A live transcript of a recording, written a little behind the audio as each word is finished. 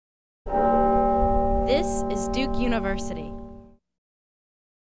This is Duke University.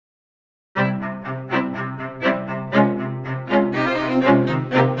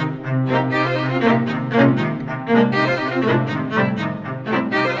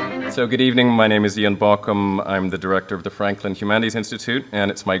 So good evening, my name is Ian Baucom. I'm the director of the Franklin Humanities Institute,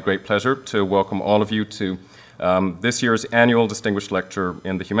 and it's my great pleasure to welcome all of you to this year's annual Distinguished Lecture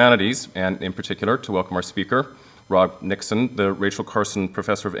in the Humanities, and in particular to welcome our speaker, Rob Nixon, the Rachel Carson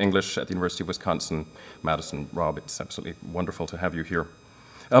Professor of English at the University of Wisconsin-Madison. Rob, it's absolutely wonderful to have you here.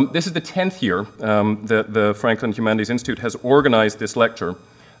 This is the 10th year that the Franklin Humanities Institute has organized this lecture,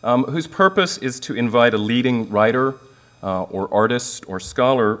 whose purpose is to invite a leading writer, or artist or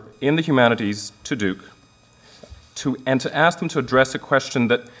scholar in the humanities to Duke, and to ask them to address a question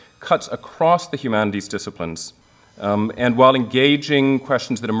that cuts across the humanities disciplines, and while engaging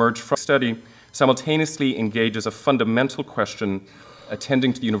questions that emerge from study, simultaneously engages a fundamental question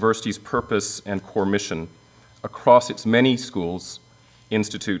attending to the university's purpose and core mission across its many schools,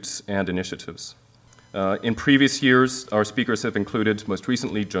 institutes, and initiatives. In previous years, our speakers have included, most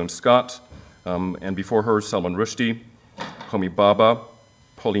recently, Joan Scott, and before her, Salman Rushdie, Homi Bhabha,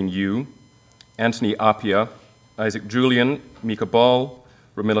 Pauline Yu, Anthony Appiah, Isaac Julian, Mika Ball,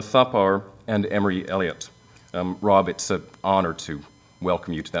 Ramila Thapar, and Emery Elliott. Rob, it's an honor to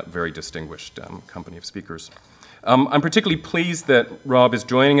welcome you to that very distinguished company of speakers. I'm particularly pleased that Rob is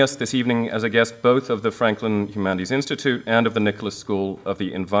joining us this evening as a guest both of the Franklin Humanities Institute and of the Nicholas School of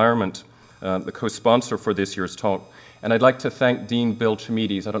the Environment, the co-sponsor for this year's talk. And I'd like to thank Dean Bill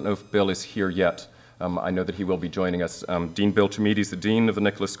Chimides. I don't know if Bill is here yet. I know that he will be joining us. Dean Bill Chimides, the Dean of the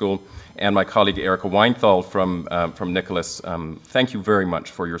Nicholas School, and my colleague Erica Weinthal from Nicholas. Thank you very much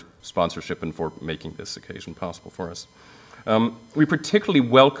for your sponsorship and for making this occasion possible for us. We particularly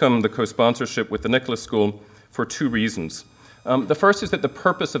welcome the co-sponsorship with the Nicholas School for two reasons. The first is that the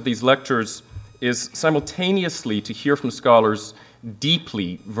purpose of these lectures is simultaneously to hear from scholars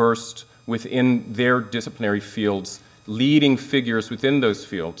deeply versed within their disciplinary fields, leading figures within those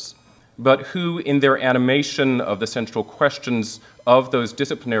fields, but who, in their animation of the central questions of those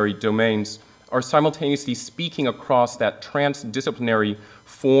disciplinary domains, are simultaneously speaking across that transdisciplinary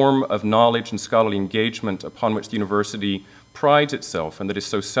form of knowledge and scholarly engagement upon which the university prides itself, and that is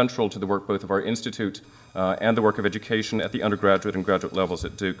so central to the work both of our institute and the work of education at the undergraduate and graduate levels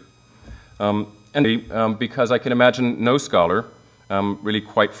at Duke. Because I can imagine no scholar, really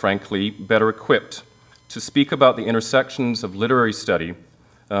quite frankly, better equipped to speak about the intersections of literary study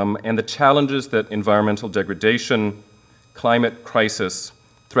and the challenges that environmental degradation, climate crisis,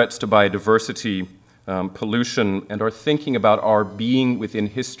 threats to biodiversity, pollution, and our thinking about our being within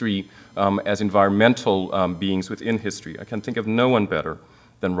history as environmental beings within history. I can think of no one better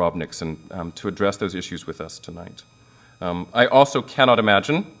than Rob Nixon to address those issues with us tonight. I also cannot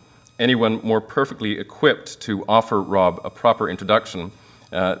imagine anyone more perfectly equipped to offer Rob a proper introduction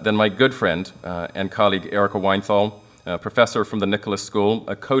than my good friend and colleague Erica Weinthal, professor from the Nicholas School,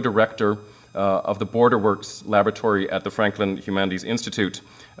 a co-director of the Border Works Laboratory at the Franklin Humanities Institute,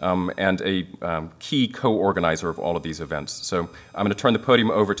 and a key co-organizer of all of these events. So I'm going to turn the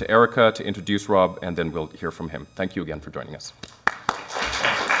podium over to Erica to introduce Rob, and then we'll hear from him. Thank you again for joining us.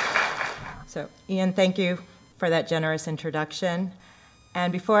 So Ian, thank you for that generous introduction.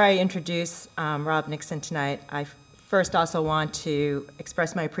 And before I introduce Rob Nixon tonight, I first also want to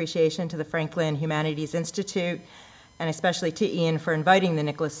express my appreciation to the Franklin Humanities Institute, and especially to Ian for inviting the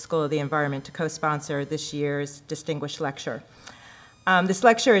Nicholas School of the Environment to co-sponsor this year's distinguished lecture. This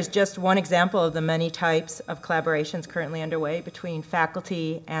lecture is just one example of the many types of collaborations currently underway between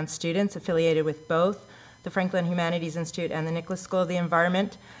faculty and students affiliated with both the Franklin Humanities Institute and the Nicholas School of the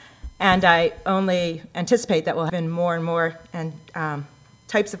Environment. And I only anticipate that we'll have more and more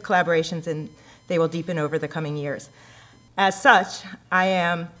types of collaborations, and they will deepen over the coming years. As such, I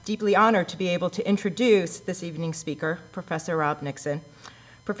am deeply honored to be able to introduce this evening's speaker, Professor Rob Nixon.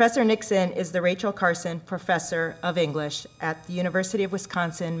 Professor Nixon is the Rachel Carson Professor of English at the University of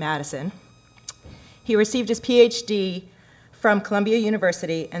Wisconsin-Madison. He received his PhD from Columbia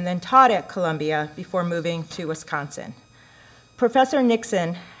University and then taught at Columbia before moving to Wisconsin. Professor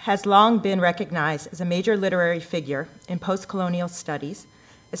Nixon has long been recognized as a major literary figure in post-colonial studies,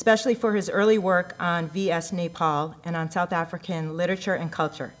 especially for his early work on V.S. Naipaul and on South African literature and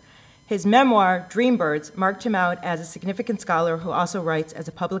culture. His memoir, Dreambirds, marked him out as a significant scholar who also writes as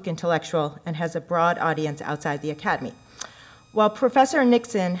a public intellectual and has a broad audience outside the academy. While Professor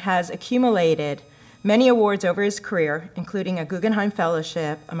Nixon has accumulated many awards over his career, including a Guggenheim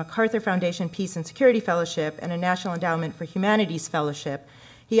Fellowship, a MacArthur Foundation Peace and Security Fellowship, and a National Endowment for Humanities Fellowship,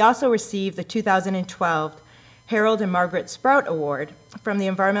 he also received the 2012 Harold and Margaret Sprout Award from the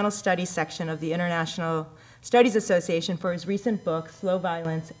Environmental Studies section of the International Studies Association for his recent book, Slow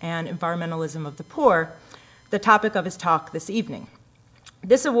Violence and Environmentalism of the Poor, the topic of his talk this evening.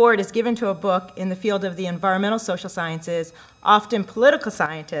 This award is given to a book in the field of the environmental social sciences, often political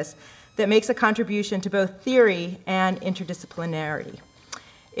scientists, that makes a contribution to both theory and interdisciplinarity.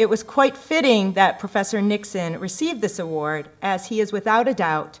 It was quite fitting that Professor Nixon received this award, as he is without a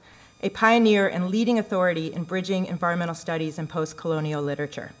doubt a pioneer and leading authority in bridging environmental studies and post-colonial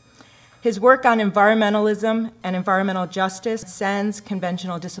literature. His work on environmentalism and environmental justice transcends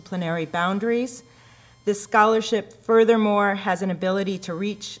conventional disciplinary boundaries. This scholarship, furthermore, has an ability to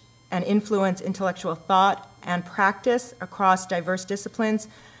reach and influence intellectual thought and practice across diverse disciplines,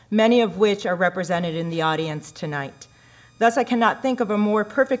 many of which are represented in the audience tonight. Thus, I cannot think of a more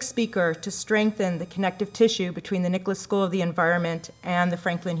perfect speaker to strengthen the connective tissue between the Nicholas School of the Environment and the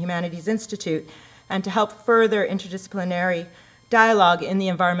Franklin Humanities Institute, and to help further interdisciplinary dialogue in the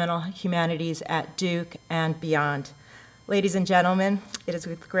environmental humanities at Duke and beyond. Ladies and gentlemen, it is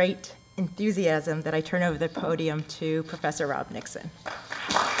with great enthusiasm that I turn over the podium to Professor Rob Nixon.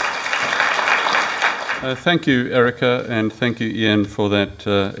 Thank you, Erica, and thank you, Ian, for that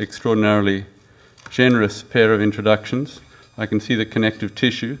extraordinarily generous pair of introductions. I can see the connective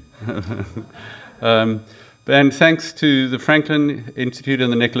tissue. And thanks to the Franklin Institute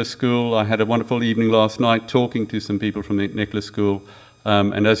and the Nicholas School. I had a wonderful evening last night talking to some people from the Nicholas School.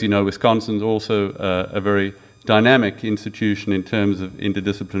 And as you know, Wisconsin's also a very dynamic institution in terms of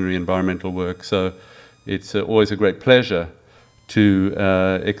interdisciplinary environmental work. So it's always a great pleasure to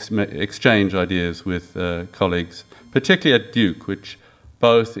exchange ideas with colleagues, particularly at Duke, which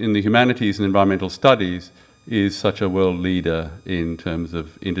both in the humanities and environmental studies is such a world leader in terms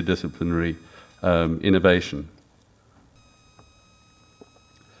of interdisciplinary innovation.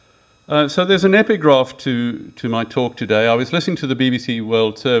 So there's an epigraph to my talk today. I was listening to the BBC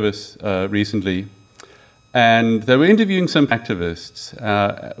World Service recently, and they were interviewing some activists.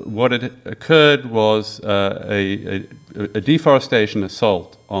 What had occurred was a deforestation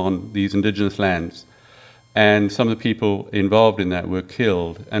assault on these indigenous lands, and some of the people involved in that were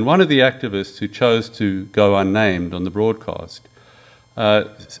killed. And one of the activists, who chose to go unnamed on the broadcast,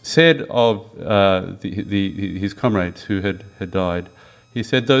 said of his comrades who had died, he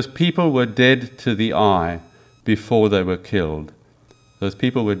said, "Those people were dead to the eye before they were killed." Those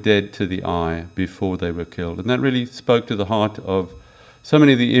people were dead to the eye before they were killed. And that really spoke to the heart of so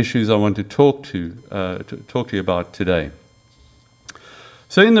many of the issues I want to talk to you about today.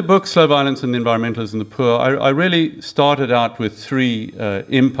 So in the book, Slow Violence and Environmentalism and the Poor, I really started out with three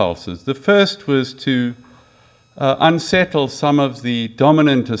impulses. The first was to unsettle some of the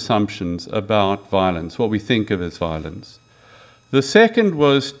dominant assumptions about violence, what we think of as violence. The second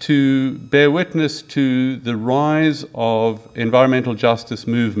was to bear witness to the rise of environmental justice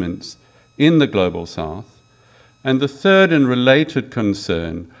movements in the Global South. And the third and related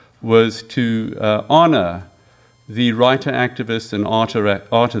concern was to honor the writer activists and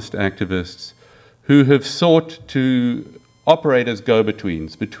artist activists who have sought to operate as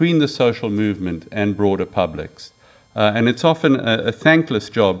go-betweens between the social movement and broader publics. And it's often a thankless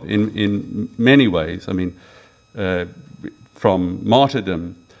job in many ways. I mean, from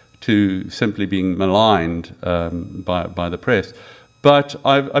martyrdom to simply being maligned by the press. But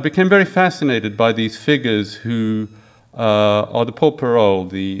I became very fascinated by these figures who are the porte-parole,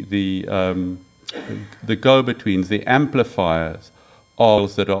 the go-betweens, the amplifiers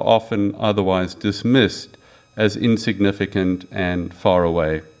of that are often otherwise dismissed as insignificant and far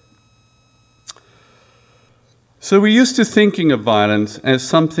away. So we're used to thinking of violence as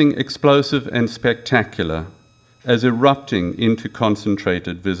something explosive and spectacular, as erupting into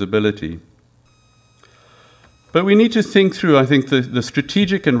concentrated visibility. But we need to think through, I think, the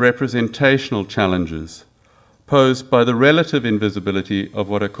strategic and representational challenges posed by the relative invisibility of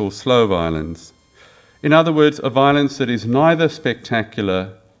what I call slow violence. In other words, a violence that is neither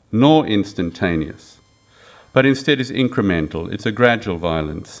spectacular nor instantaneous, but instead is incremental. It's a gradual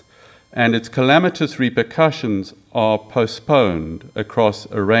violence, and its calamitous repercussions are postponed across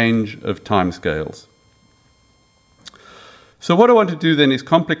a range of timescales. So what I want to do then is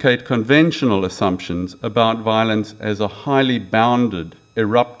complicate conventional assumptions about violence as a highly bounded,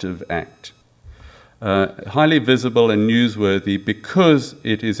 eruptive act, highly visible and newsworthy because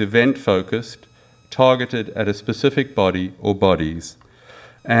it is event-focused, targeted at a specific body or bodies,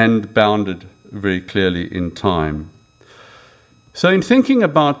 and bounded very clearly in time. So in thinking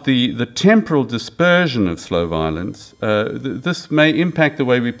about the temporal dispersion of slow violence, this may impact the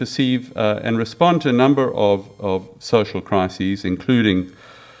way we perceive and respond to a number of social crises, including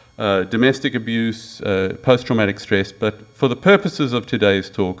domestic abuse, post-traumatic stress, but for the purposes of today's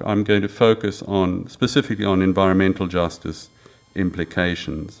talk, I'm going to focus on specifically on environmental justice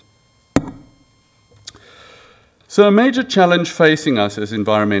implications. So a major challenge facing us as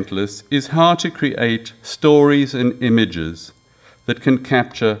environmentalists is how to create stories and images that can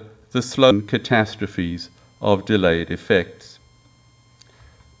capture the slow catastrophes of delayed effects.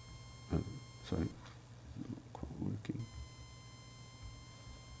 Sorry, not quite working.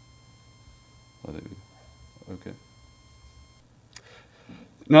 Oh, there we go. Okay.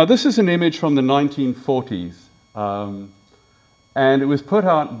 Now, this is an image from the 1940s, and it was put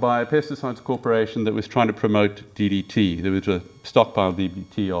out by a pesticides corporation that was trying to promote DDT. There was a stockpile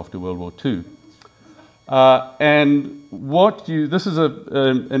DDT after World War II. And this is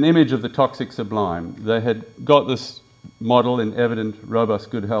an image of the toxic sublime. They had got this model in evident, robust,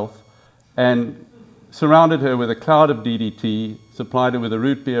 good health, and surrounded her with a cloud of DDT, supplied her with a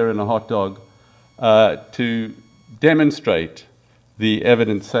root beer and a hot dog to demonstrate the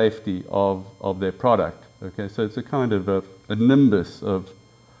evident safety of their product. Okay, so it's a kind of a nimbus of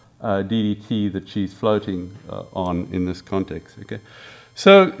DDT that she's floating on in this context. Okay,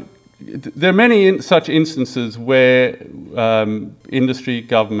 so there are many such instances where industry,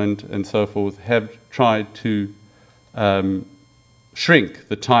 government, and so forth have tried to shrink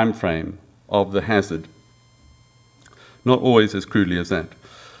the time frame of the hazard. Not always as crudely as that.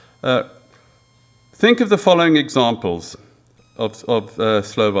 Think of the following examples of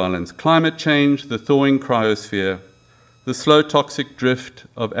slow violence: climate change, the thawing cryosphere, the slow toxic drift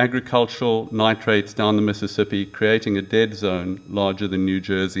of agricultural nitrates down the Mississippi, creating a dead zone larger than New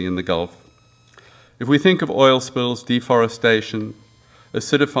Jersey in the Gulf. If we think of oil spills, deforestation,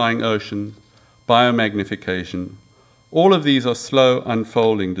 acidifying ocean, biomagnification, all of these are slow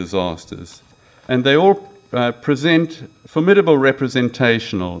unfolding disasters, and they all present formidable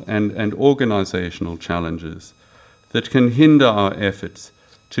representational and organizational challenges that can hinder our efforts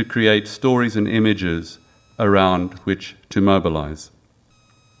to create stories and images around which to mobilize.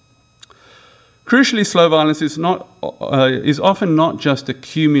 Crucially, slow violence is often not just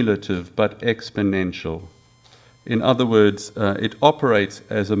accumulative but exponential. In other words, it operates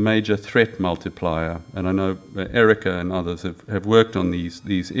as a major threat multiplier, and I know Erica and others have worked on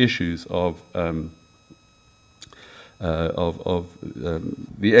these issues of the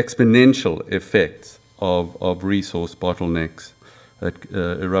exponential effects of resource bottlenecks that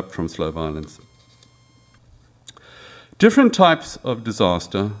erupt from slow violence. Different types of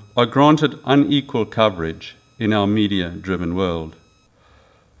disaster are granted unequal coverage in our media-driven world.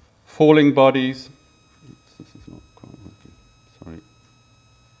 Falling bodies, this is not quite working, sorry.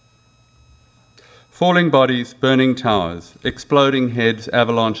 Falling bodies, burning towers, exploding heads,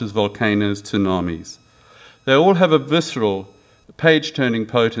 avalanches, volcanoes, tsunamis. They all have a visceral, page-turning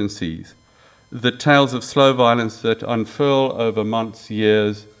potencies, the tales of slow violence that unfurl over months,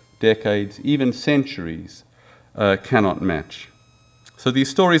 years, decades, even centuries, cannot match. So these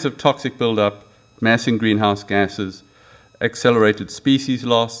stories of toxic buildup, massing greenhouse gases, accelerated species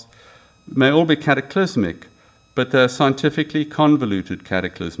loss, may all be cataclysmic, but they're scientifically convoluted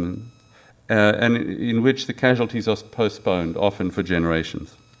cataclysms, and in which the casualties are postponed, often for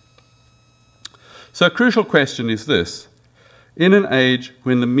generations. So a crucial question is this: in an age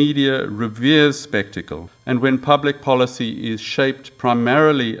when the media reveres spectacle and when public policy is shaped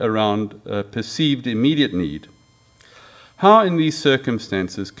primarily around perceived immediate need, how in these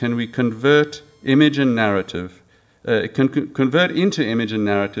circumstances can we convert image and narrative, convert into image and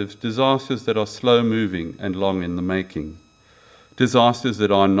narratives disasters that are slow-moving and long in the making, disasters that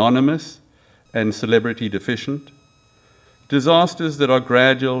are anonymous and celebrity deficient, disasters that are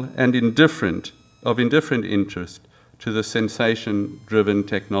gradual and of indifferent interest to the sensation-driven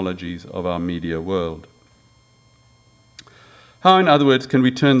technologies of our media world? How, in other words, can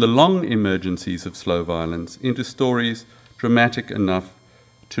we turn the long emergencies of slow violence into stories dramatic enough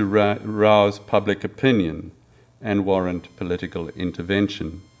to rouse public opinion and warrant political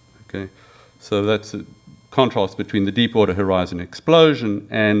intervention? Okay, so that's a contrast between the Deepwater Horizon explosion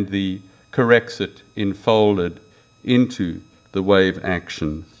and the Corexit enfolded into the wave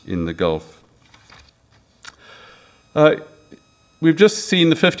action in the Gulf. We've just seen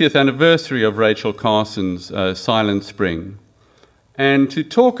the 50th anniversary of Rachel Carson's Silent Spring. And to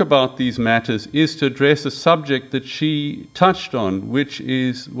talk about these matters is to address a subject that she touched on, which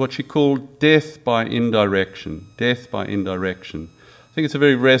is what she called death by indirection. Death by indirection. I think it's a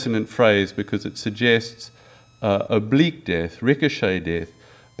very resonant phrase because it suggests oblique death, ricochet death,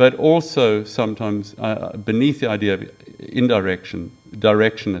 but also sometimes beneath the idea of indirection,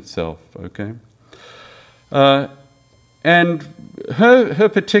 direction itself, okay? And her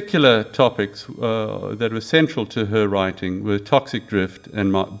particular topics that were central to her writing were toxic drift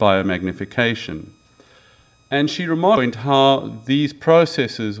and biomagnification. And she remarked how these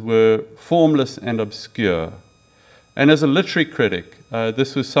processes were formless and obscure. And as a literary critic,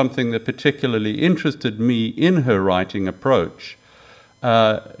 this was something that particularly interested me in her writing approach.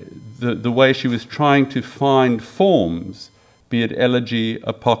 The way she was trying to find forms, be it elegy,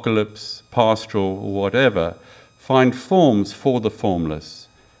 apocalypse, pastoral, or whatever, find forms for the formless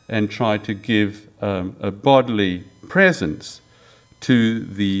and try to give a bodily presence to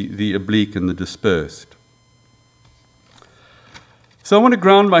the oblique and the dispersed. So I want to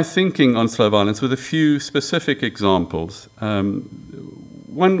ground my thinking on slow violence with a few specific examples.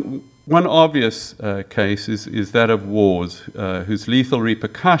 One obvious case is that of wars, whose lethal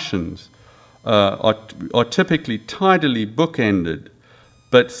repercussions are typically tidily bookended,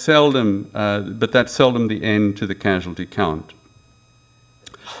 but that's seldom the end to the casualty count.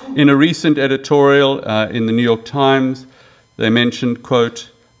 In a recent editorial in the New York Times, they mentioned,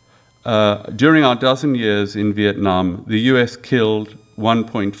 quote, during our dozen years in Vietnam, the US killed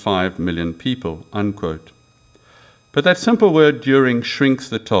 1.5 million people, unquote. But that simple word during shrinks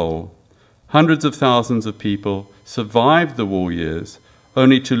the toll. Hundreds of thousands of people survived the war years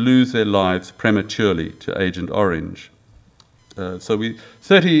only to lose their lives prematurely to Agent Orange. More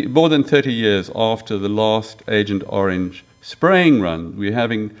than 30 years after the last Agent Orange spraying run, we're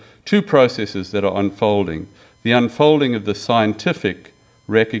having two processes that are unfolding. The unfolding of the scientific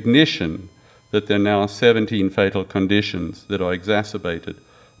recognition that there are now 17 fatal conditions that are exacerbated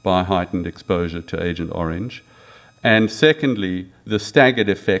by heightened exposure to Agent Orange. And secondly, the staggered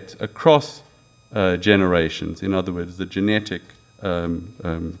effects across generations, in other words, the genetic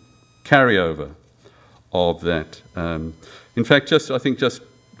carryover of that. In fact, I think just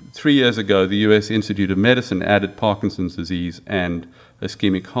 3 years ago, the US Institute of Medicine added Parkinson's disease and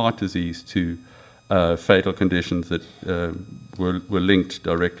ischemic heart disease to fatal conditions that were linked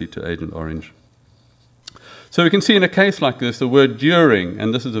directly to Agent Orange. So we can see in a case like this, the word during,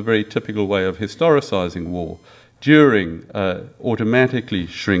 and this is a very typical way of historicizing war, during automatically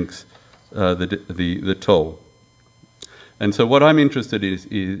shrinks the toll. And so what I'm interested in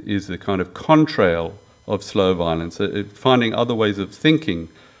is the kind of contrail of slow violence, finding other ways of thinking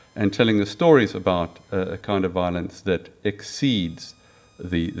and telling the stories about a kind of violence that exceeds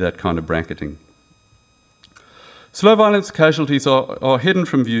that kind of bracketing. Slow violence casualties are hidden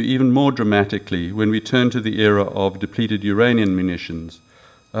from view even more dramatically when we turn to the era of depleted uranium munitions,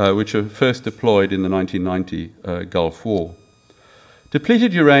 which were first deployed in the 1990 Gulf War.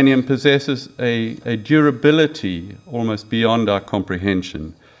 Depleted uranium possesses a durability almost beyond our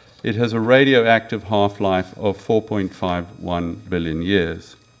comprehension. It has a radioactive half-life of 4.51 billion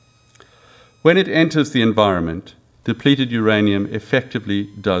years. When it enters the environment, depleted uranium effectively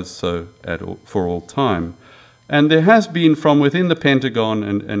does so for all time. And there has been, from within the Pentagon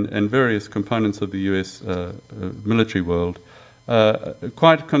and various components of the US military world,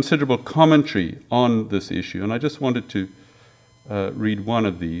 quite considerable commentary on this issue. And I just wanted to read one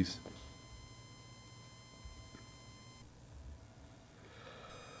of these.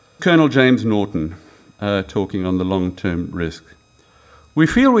 Colonel James Norton, talking on the long-term risk. We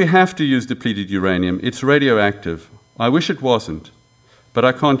feel we have to use depleted uranium. It's radioactive. I wish it wasn't, but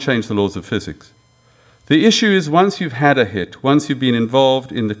I can't change the laws of physics. The issue is once you've had a hit, once you've been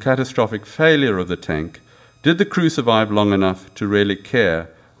involved in the catastrophic failure of the tank, did the crew survive long enough to really care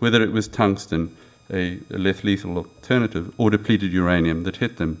whether it was tungsten, a less lethal alternative, or depleted uranium that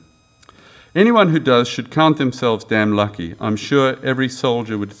hit them? Anyone who does should count themselves damn lucky. I'm sure every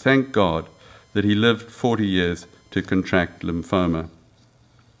soldier would thank God that he lived 40 years to contract lymphoma.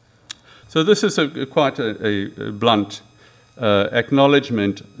 So this is quite a blunt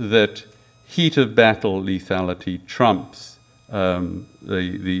acknowledgement that heat of battle lethality trumps the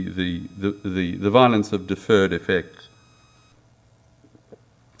violence of deferred effects.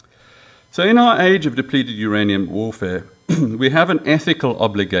 So in our age of depleted uranium warfare, we have an ethical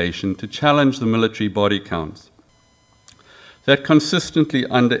obligation to challenge the military body counts that consistently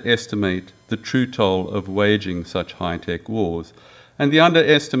underestimate the true toll of waging such high-tech wars. And the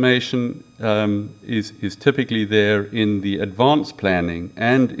underestimation is typically there in the advanced planning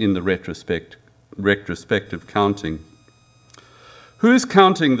and in the retrospective counting. Who is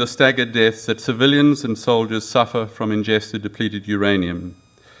counting the staggered deaths that civilians and soldiers suffer from ingested depleted uranium?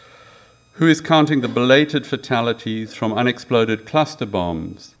 Who is counting the belated fatalities from unexploded cluster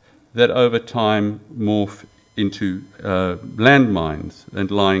bombs that over time morph into landmines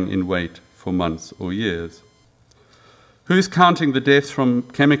and lying in wait for months or years? Who is counting the deaths from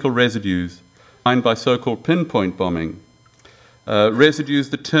chemical residues mined by so-called pinpoint bombing residues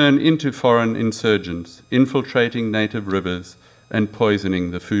that turn into foreign insurgents, infiltrating native rivers and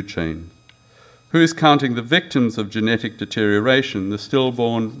poisoning the food chain. Who is counting the victims of genetic deterioration, the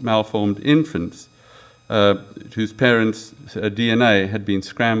stillborn, malformed infants whose parents' DNA had been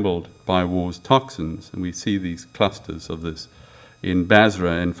scrambled by war's toxins? And we see these clusters of this in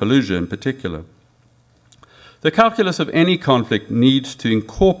Basra and Fallujah in particular. The calculus of any conflict needs to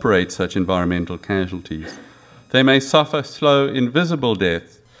incorporate such environmental casualties. They may suffer slow, invisible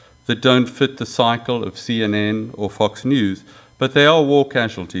deaths that don't fit the cycle of CNN or Fox News, but they are war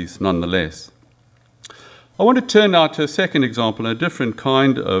casualties nonetheless. I want to turn now to a second example, a different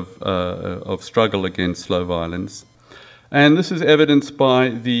kind of struggle against slow violence. And this is evidenced by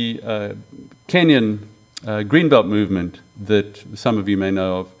the Kenyan Greenbelt movement that some of you may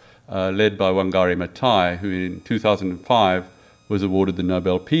know of, led by Wangari Maathai, who in 2005 was awarded the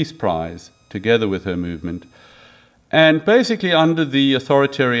Nobel Peace Prize together with her movement. And basically under the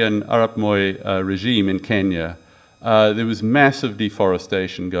authoritarian Arap Moi regime in Kenya, there was massive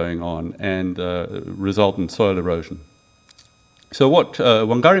deforestation going on and resultant soil erosion. So what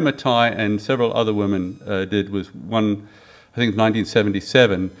Wangari Maathai and several other women did was one, I think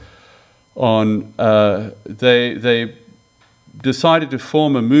 1977, they decided to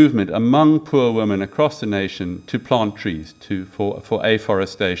form a movement among poor women across the nation to plant trees, for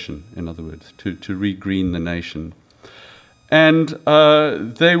afforestation, in other words, to regreen the nation. And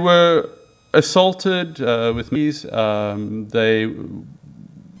they were assaulted with knees. They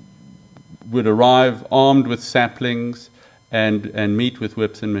would arrive armed with saplings and meet with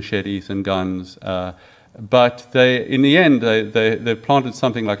whips and machetes and guns. But in the end, they planted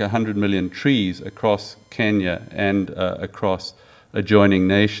something like 100 million trees across Kenya and across adjoining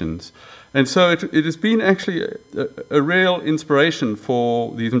nations. And so it has been actually a real inspiration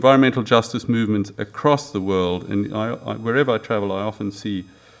for these environmental justice movements across the world. And wherever I travel, I often see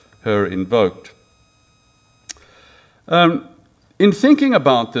her invoked. In thinking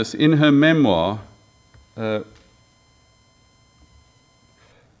about this, in her memoir, Wangari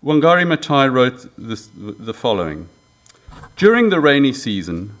Maathai wrote the following. During the rainy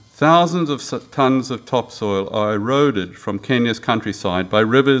season, thousands of tons of topsoil are eroded from Kenya's countryside by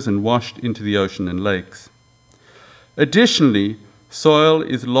rivers and washed into the ocean and lakes. Additionally, soil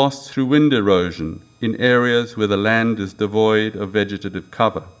is lost through wind erosion in areas where the land is devoid of vegetative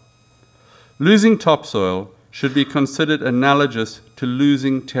cover. Losing topsoil should be considered analogous to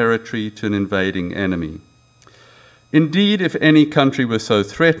losing territory to an invading enemy. Indeed, if any country were so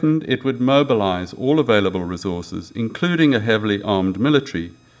threatened, it would mobilize all available resources, including a heavily armed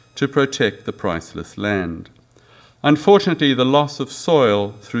military, to protect the priceless land. Unfortunately, the loss of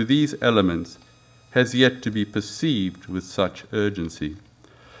soil through these elements has yet to be perceived with such urgency.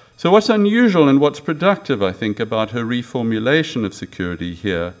 So what's unusual and what's productive, I think, about her reformulation of security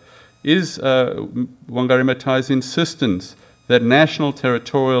here is Wangari Maathai's insistence that national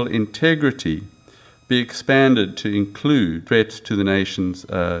territorial integrity be expanded to include threats to the nations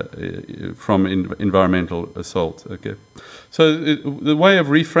from environmental assault. Okay, so the way of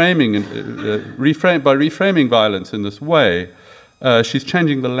reframing by reframing violence in this way, she's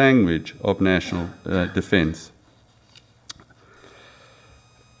changing the language of national defense.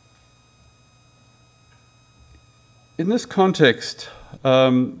 In this context,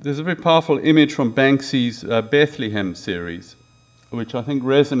 there's a very powerful image from Banksy's Bethlehem series, which I think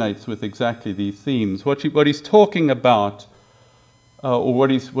resonates with exactly these themes. What he's talking about, or what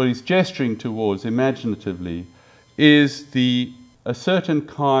he's gesturing towards imaginatively, is a certain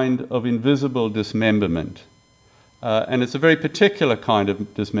kind of invisible dismemberment. And it's a very particular kind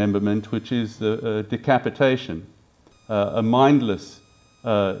of dismemberment, which is the decapitation, a mindless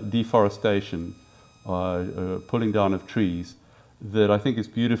deforestation, pulling down of trees, that I think is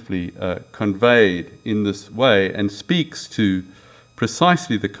beautifully conveyed in this way and speaks to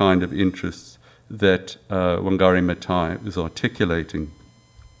precisely the kind of interests that Wangari Maathai is articulating.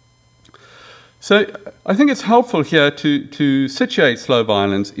 So I think it's helpful here to situate slow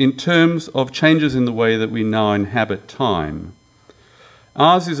violence in terms of changes in the way that we now inhabit time.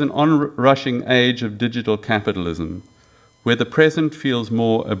 Ours is an onrushing age of digital capitalism, where the present feels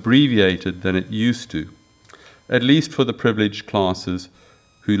more abbreviated than it used to, at least for the privileged classes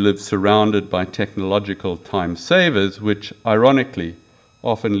who live surrounded by technological time savers, which, ironically,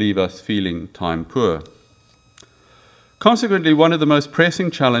 often leave us feeling time poor. Consequently, one of the most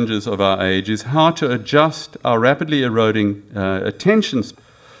pressing challenges of our age is how to adjust our rapidly eroding attentions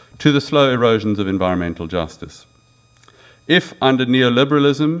to the slow erosions of environmental justice. If, under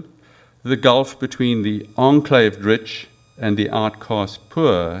neoliberalism, the gulf between the enclaved rich and the outcast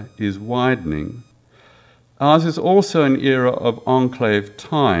poor is widening, ours is also an era of enclave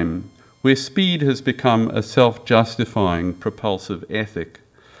time, where speed has become a self-justifying propulsive ethic,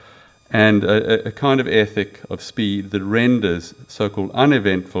 and a kind of ethic of speed that renders so-called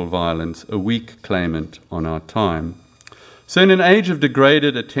uneventful violence a weak claimant on our time. So in an age of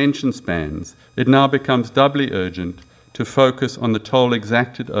degraded attention spans, it now becomes doubly urgent to focus on the toll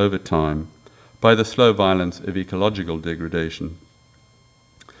exacted over time by the slow violence of ecological degradation.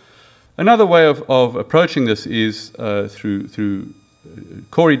 Another way of approaching this is through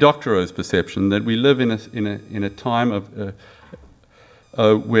Cory Doctorow's perception that we live in a time of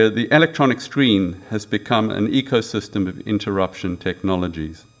where the electronic screen has become an ecosystem of interruption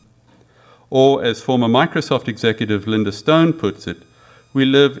technologies. Or, as former Microsoft executive Linda Stone puts it, we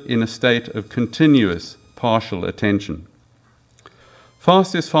live in a state of continuous partial attention.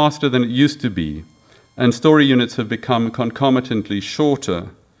 Fast is faster than it used to be, and story units have become concomitantly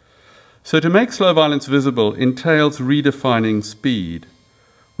shorter. So to make slow violence visible entails redefining speed.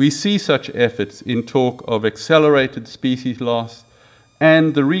 We see such efforts in talk of accelerated species loss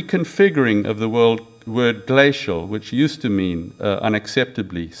and the reconfiguring of the word glacial, which used to mean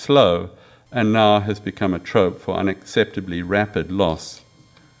unacceptably slow, and now has become a trope for unacceptably rapid loss.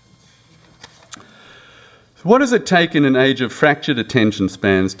 So what does it take in an age of fractured attention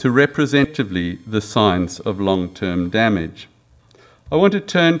spans to representatively the science of long-term damage? I want to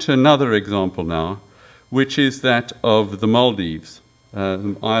turn to another example now, which is that of the Maldives,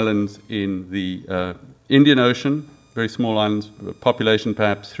 islands in the Indian Ocean, very small islands, population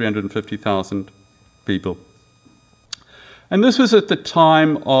perhaps 350,000 people. And this was at the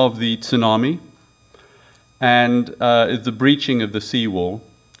time of the tsunami and the breaching of the seawall.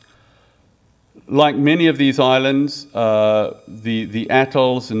 Like many of these islands, the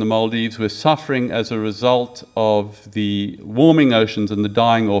atolls in the Maldives were suffering as a result of the warming oceans and the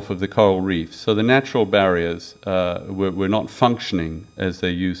dying off of the coral reefs. So the natural barriers were not functioning as they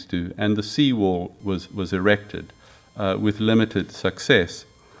used to, and the seawall was erected with limited success.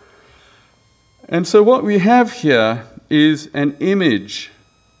 And so what we have here is an image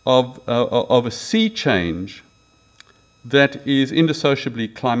of a sea change that is indissolubly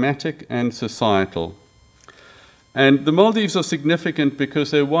climatic and societal. And the Maldives are significant because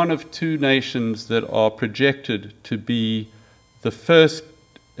they're one of two nations that are projected to be the first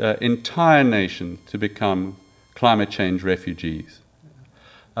entire nation to become climate change refugees.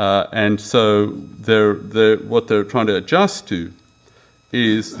 And so what they're trying to adjust to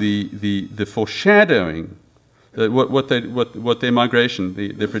is the foreshadowing. What their migration,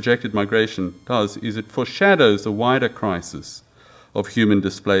 their projected migration does is it foreshadows a wider crisis of human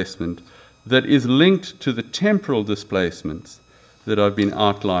displacement that is linked to the temporal displacements that I've been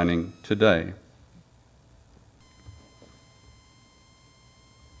outlining today.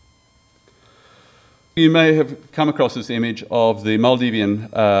 You may have come across this image of the Maldivian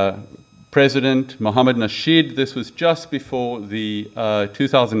President Mohammed Nasheed. This was just before the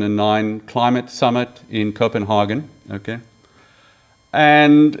 2009 climate summit in Copenhagen. Okay,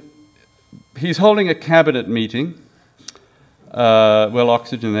 and he's holding a cabinet meeting,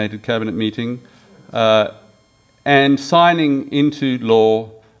 well-oxygenated cabinet meeting, and signing into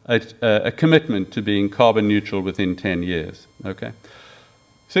law a commitment to being carbon neutral within 10 years. Okay,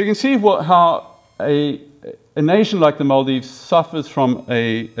 so you can see how a nation like the Maldives suffers from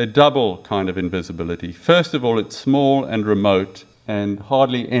a double kind of invisibility. First of all, it's small and remote, and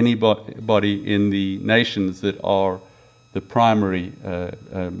hardly anybody in the nations that are the primary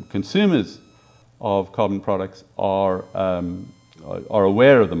consumers of carbon products are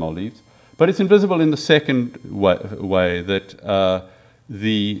aware of the Maldives. But it's invisible in the second way that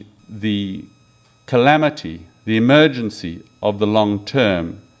the calamity, the emergency of the long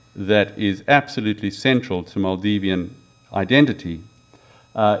term that is absolutely central to Maldivian identity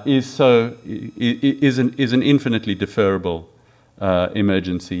is an infinitely deferrable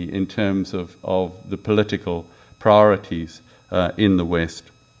emergency in terms of the political priorities in the West.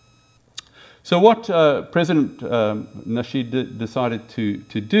 So what President Nasheed decided to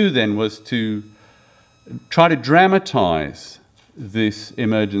do then was to try to dramatize this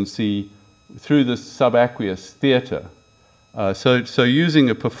emergency through this subaqueous theater. So using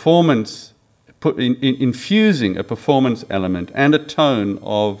a performance, infusing a performance element and a tone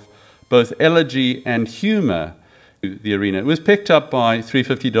of both elegy and humor to the arena. It was picked up by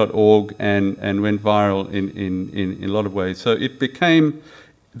 350.org and went viral in a lot of ways. So it became,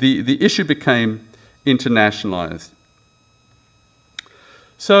 the issue became internationalized.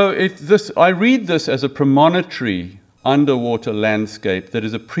 So I read this as a premonitory underwater landscape that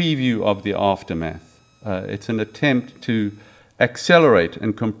is a preview of the aftermath. It's an attempt to accelerate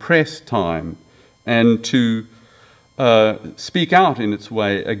and compress time and to speak out in its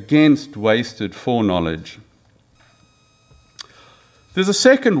way against wasted foreknowledge. There's a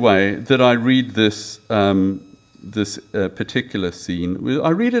second way that I read this, particular scene. I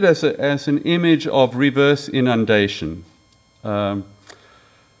read it as an image of reverse inundation. Now,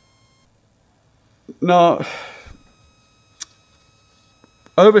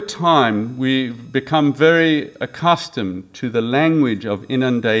 over time, we've become very accustomed to the language of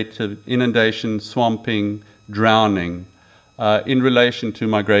inundation, swamping, drowning in relation to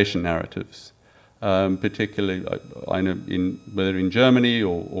migration narratives, particularly whether in Germany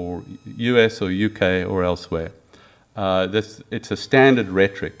or US or UK or elsewhere. It's a standard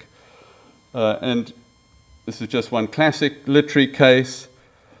rhetoric. And this is just one classic literary case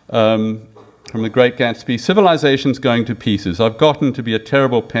from The Great Gatsby. Civilization's going to pieces. I've gotten to be a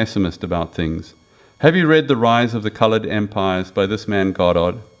terrible pessimist about things. Have you read The Rise of the Colored Empires by this man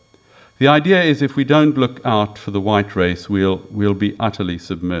Goddard? The idea is if we don't look out for the white race, we'll be utterly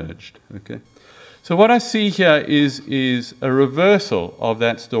submerged. Okay? So what I see here is a reversal of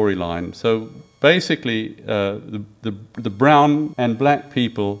that storyline. So basically, the brown and black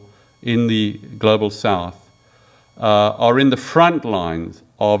people in the global south are in the front lines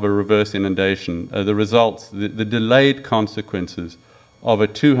of a reverse inundation, the results, the delayed consequences of a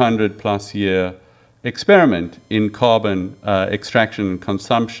 200-plus year experiment in carbon extraction and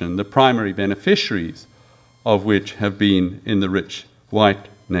consumption, the primary beneficiaries of which have been in the rich white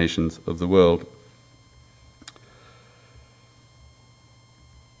nations of the world.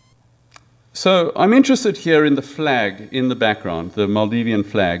 So I'm interested here in the flag in the background, the Maldivian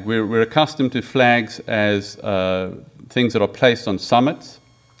flag. We're accustomed to flags as things that are placed on summits.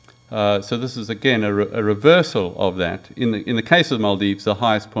 So this is, again, a reversal of that. In the case of Maldives, the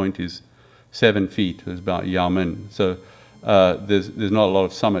highest point is 7 feet. It's about Yamen. So there's not a lot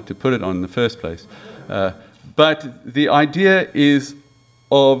of summit to put it on in the first place. But the idea is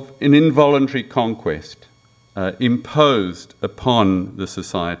of an involuntary conquest imposed upon the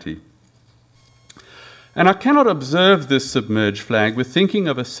society. And I cannot observe this submerged flag with thinking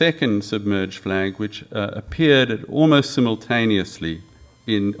of a second submerged flag which appeared almost simultaneously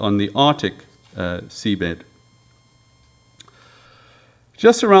on the Arctic seabed.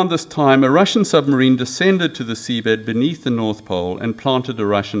 Just around this time, a Russian submarine descended to the seabed beneath the North Pole and planted a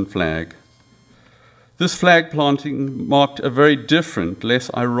Russian flag. This flag planting marked a very different,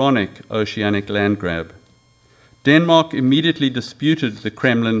 less ironic oceanic land grab. Denmark immediately disputed the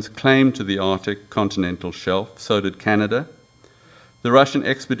Kremlin's claim to the Arctic continental shelf. So did Canada. The Russian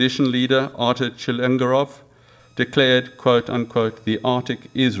expedition leader, Artur Chilungarov, declared, quote unquote, the Arctic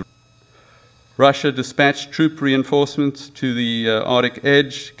is. Russia dispatched troop reinforcements to the Arctic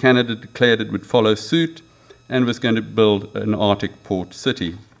edge. Canada declared it would follow suit and was going to build an Arctic port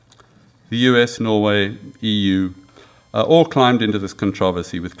city. The US, Norway, EU all climbed into this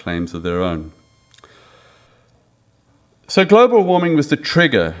controversy with claims of their own. So global warming was the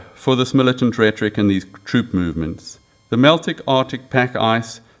trigger for this militant rhetoric and these troop movements. The melting Arctic pack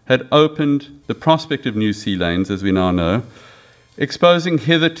ice had opened the prospect of new sea lanes, as we now know, exposing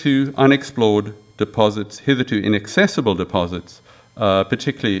hitherto unexplored deposits, hitherto inaccessible deposits,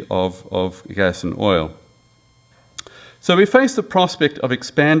 particularly of gas and oil. So we face the prospect of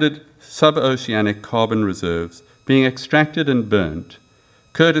expanded sub-oceanic carbon reserves being extracted and burnt,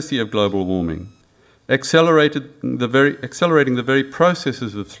 courtesy of global warming, accelerating the very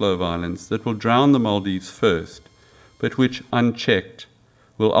processes of slow violence that will drown the Maldives first, but which, unchecked,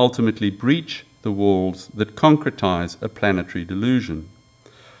 will ultimately breach the walls that concretize a planetary delusion.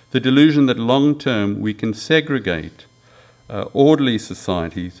 The delusion that long-term we can segregate orderly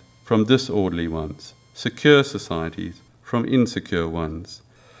societies from disorderly ones, secure societies from insecure ones,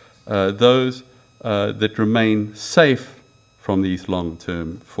 those that remain safe from these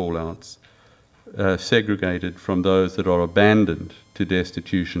long-term fallouts, segregated from those that are abandoned to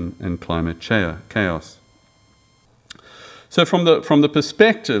destitution and climate chaos. So from the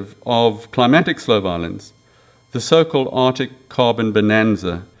perspective of climatic slow violence, the so-called Arctic carbon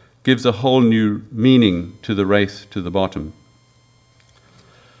bonanza gives a whole new meaning to the race to the bottom.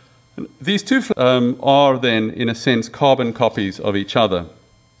 And these two are then, in a sense, carbon copies of each other.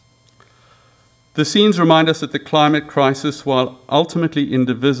 The scenes remind us that the climate crisis, while ultimately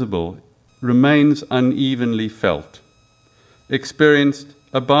indivisible, remains unevenly felt, experienced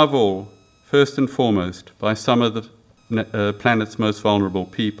above all, first and foremost, by some of the planet's most vulnerable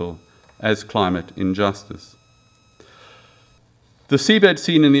people as climate injustice. The seabed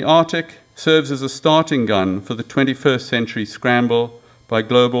scene in the Arctic serves as a starting gun for the 21st century scramble by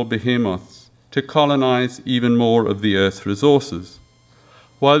global behemoths to colonize even more of the Earth's resources.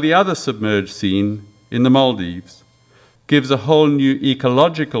 while the other submerged scene in the Maldives gives a whole new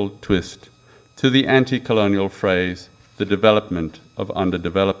ecological twist to the anti-colonial phrase, the development of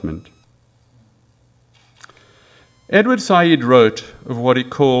underdevelopment. Edward Said wrote of what he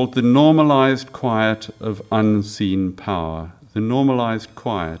called the normalized quiet of unseen power, the normalized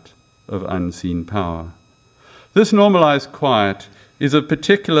quiet of unseen power. This normalized quiet is of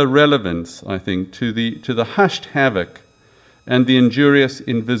particular relevance, I think, to the hushed havoc and the injurious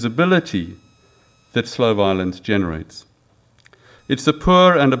invisibility that slow violence generates. It's the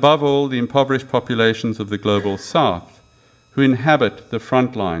poor and, above all, the impoverished populations of the global south who inhabit the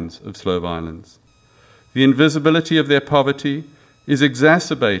front lines of slow violence. The invisibility of their poverty is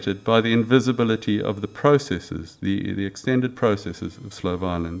exacerbated by the invisibility of the processes, the extended processes of slow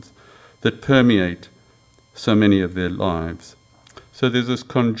violence that permeate so many of their lives. So there's this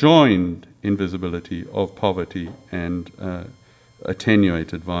conjoined invisibility of poverty and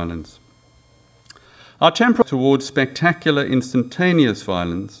attenuated violence. Our temperament towards spectacular instantaneous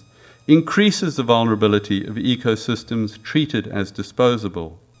violence increases the vulnerability of ecosystems treated as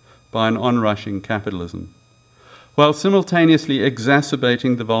disposable by an onrushing capitalism, while simultaneously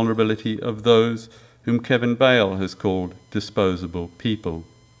exacerbating the vulnerability of those whom Kevin Bale has called disposable people.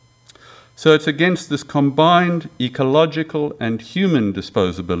 So it's against this combined ecological and human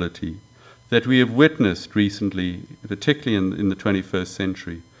disposability that we have witnessed recently, particularly in the 21st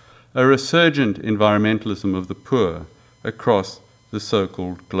century, a resurgent environmentalism of the poor across the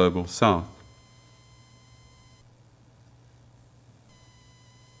so-called global south.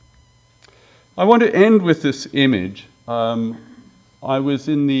 I want to end with this image. I was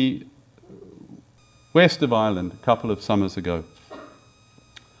in the west of Ireland a couple of summers ago,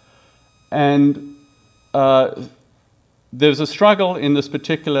 and there's a struggle in this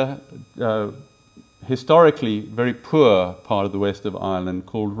particular historically very poor part of the west of Ireland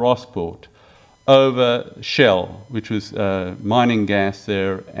called Rossport over Shell, which was mining gas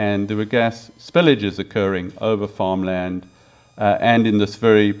there, and there were gas spillages occurring over farmland and in this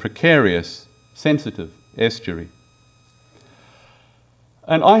very precarious, sensitive estuary.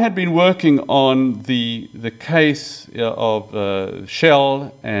 And I had been working on the case of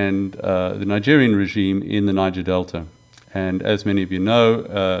Shell and the Nigerian regime in the Niger Delta. And as many of you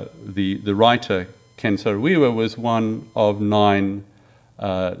know, the writer Ken Saro-Wiwa was one of 9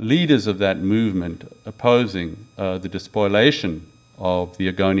 leaders of that movement opposing the despoliation of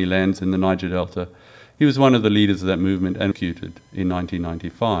the Ogoni lands in the Niger Delta. He was one of the leaders of that movement and executed in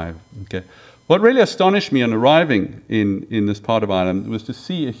 1995. Okay. What really astonished me on arriving in this part of Ireland was to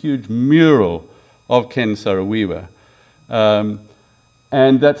see a huge mural of Ken Saro-Wiwa.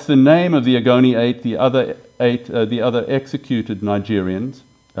 And that's the name of the Ogoni 8, the other executed Nigerians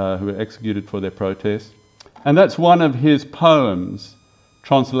who were executed for their protest. And that's one of his poems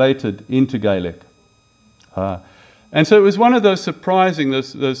translated into Gaelic. And so it was one of those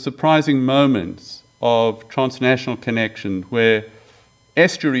surprising moments of transnational connection where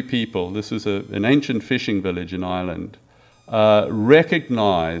estuary people, this was an ancient fishing village in Ireland,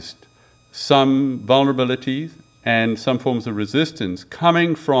 recognized some vulnerabilities and some forms of resistance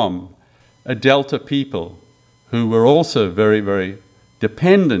coming from a delta people who were also very, very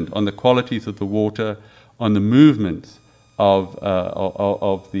dependent on the qualities of the water, on the movements of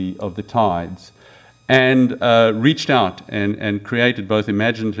the tides, and reached out and created both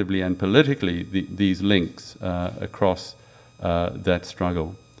imaginatively and politically these links across that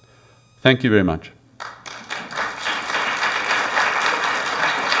struggle. Thank you very much.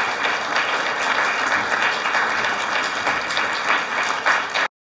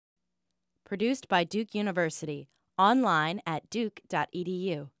 Produced by Duke University, online at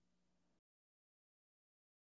duke.edu.